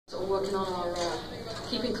working on our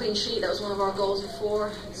keeping clean sheet. That was one of our goals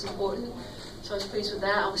before. It's important. So I was pleased with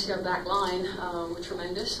that. Obviously, our back line were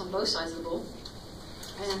tremendous on both sides of the ball.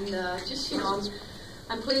 And just, you know,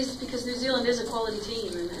 I'm pleased because New Zealand is a quality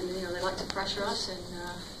team, and you know, they like to pressure us, and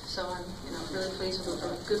so I'm, you know, really pleased with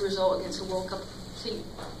a good result against a World Cup team.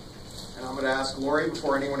 And I'm going to ask Lori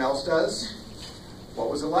before anyone else does. What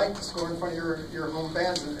was it like to score in front of your home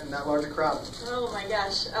fans and that larger crowd? Oh my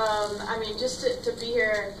gosh! I mean, just to be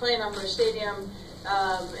here playing on Busch Stadium,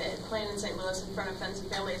 and playing in St. Louis in front of friends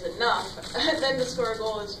and family is enough. Then to score a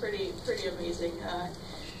goal is pretty amazing. I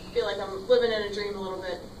feel like I'm living in a dream a little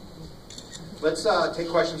bit. Let's take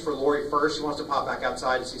questions for Lori first. She wants to pop back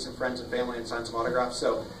outside to see some friends and family and sign some autographs.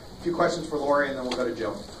 So, a few questions for Lori, and then we'll go to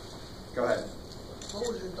Jill. Go ahead. What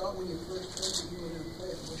was your thought when you first heard that you were going to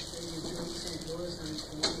play at Busch Stadium in St. Louis, and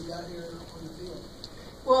when you got here on the field?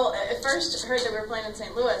 Well, at first heard that we were playing in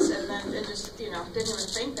St. Louis, and then it just, you know, didn't even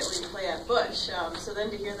think that we'd play at Busch. So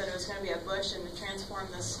then to hear that it was going to be at Busch and to transform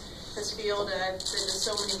this field, I've been to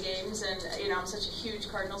so many games, and you know, I'm such a huge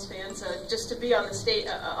Cardinals fan. So just to be on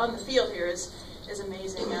the field here is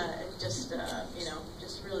amazing. Just you know,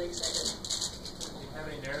 just really excited. Do you have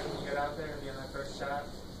any nerves when you get out there and be on that first shot?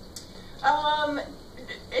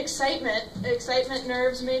 Excitement,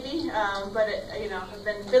 nerves maybe, but you know,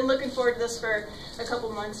 I've been looking forward to this for a couple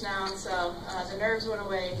months now, and so the nerves went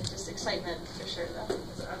away. Just excitement for sure, though.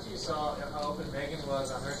 So after you saw how open Megan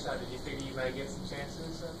was on her shot, did you figure you might get some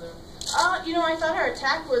chances out there? You know, I thought our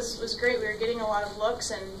attack was great. We were getting a lot of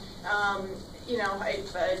looks, and you know, I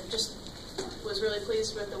just was really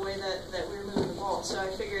pleased with the way that we were moving the ball. So I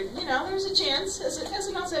figured, you know, there's a chance. As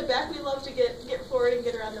an outside back, we love to get forward and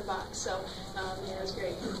get around the box. So yeah, it was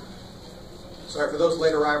great. Sorry for those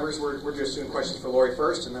late arrivers. We're just doing questions for Lori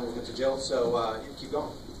first, and then we'll get to Jill. So you keep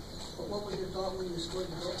going. What was your thought when you scored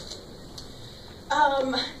the goal?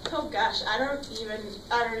 Oh gosh, I don't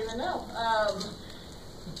even know.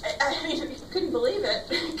 I mean, couldn't believe it.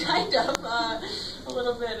 Kind of a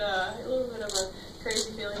little bit of a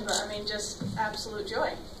crazy feeling, but I mean, just absolute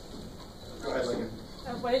joy. Go ahead, Lincoln.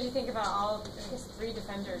 What did you think about all his 3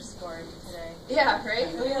 defenders scored today? Yeah, right.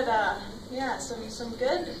 We had some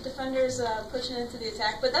good defenders pushing into the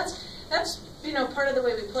attack, but that's you know, part of the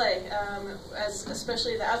way we play, as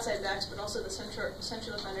especially the outside backs, but also the central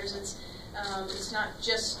defenders. It's not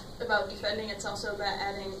just about defending; it's also about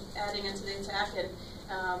adding into the attack and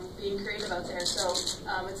being creative out there. So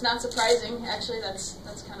it's not surprising. Actually, that's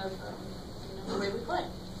kind of you know, the way we play.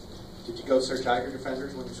 Did you go search out your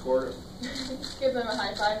defenders when you scored? Give them a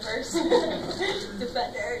high five first.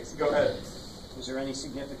 Defenders. Go ahead. Was there any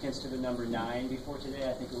significance to the number 9 before today?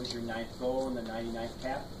 I think it was your 9th goal and the 99th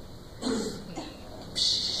cap.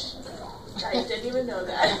 I didn't even know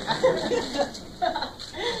that.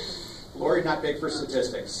 Lori, not big for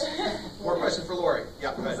statistics. More questions for Lori.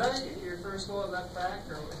 Yeah, go ahead. Was that your first goal at left back,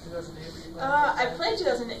 or in 2008? I played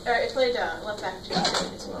left back in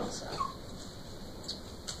 2008 as well. So.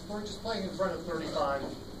 We're just playing in front of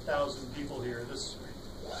 35,000 people here. This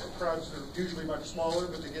crowds are usually much smaller,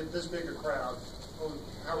 but to get this big a crowd,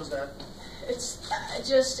 how was that? It's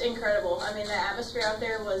just incredible. I mean, the atmosphere out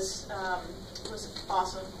there was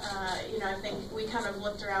awesome. You know, I think we kind of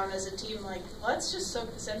looked around as a team like, let's just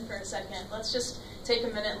soak this in for a second. Let's just take a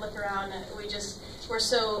minute and look around. And we're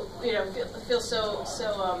so, you know, feel so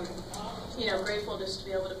you know, grateful just to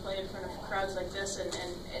be able to play in front of crowds like this, and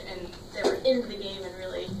they were into the game and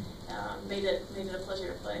really made it a pleasure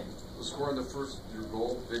to play. Was scoring your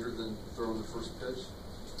goal bigger than throwing the first pitch?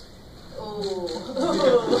 Oh,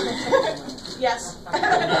 yes.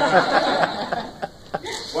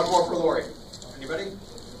 One more for Lori. Anybody?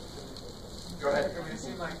 Go ahead. I mean, it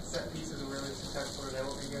seemed like set pieces were really successful today.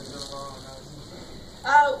 What were you guys doing wrong?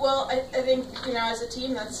 Well, I think, you know, as a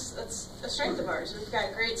team, that's a strength of ours. We've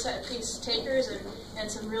got great set piece takers and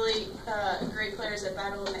some really great players that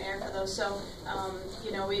battle in the air for those. So,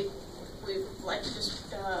 you know, we like to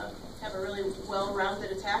just have a really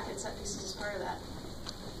well-rounded attack, and set pieces is part of that.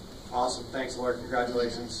 Awesome. Thanks, Lori.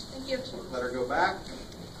 Congratulations. Thank you. Let her go back.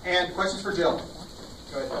 And questions for Jill.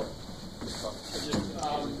 Go ahead.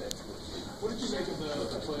 What did you make of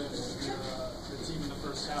the play of your team in the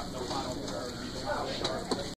first half and the final third?